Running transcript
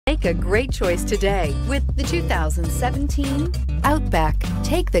Make a great choice today with the 2017 Outback.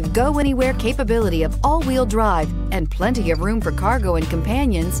 Take the go-anywhere capability of all-wheel drive and plenty of room for cargo and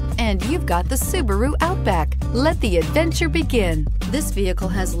companions, and you've got the Subaru Outback. Let the adventure begin. This vehicle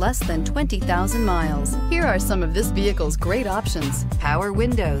has less than 20,000 miles. Here are some of this vehicle's great options: power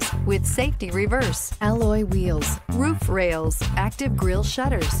windows with safety reverse, alloy wheels, roof rails, active grille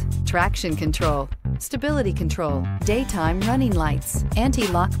shutters, traction control, stability control, daytime running lights,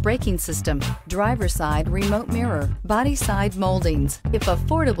 anti-lock braking system, driver's side remote mirror, body side moldings. If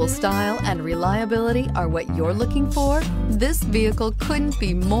affordable style and reliability are what you're looking for, this vehicle couldn't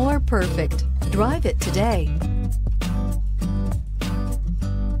be more perfect. Drive it today.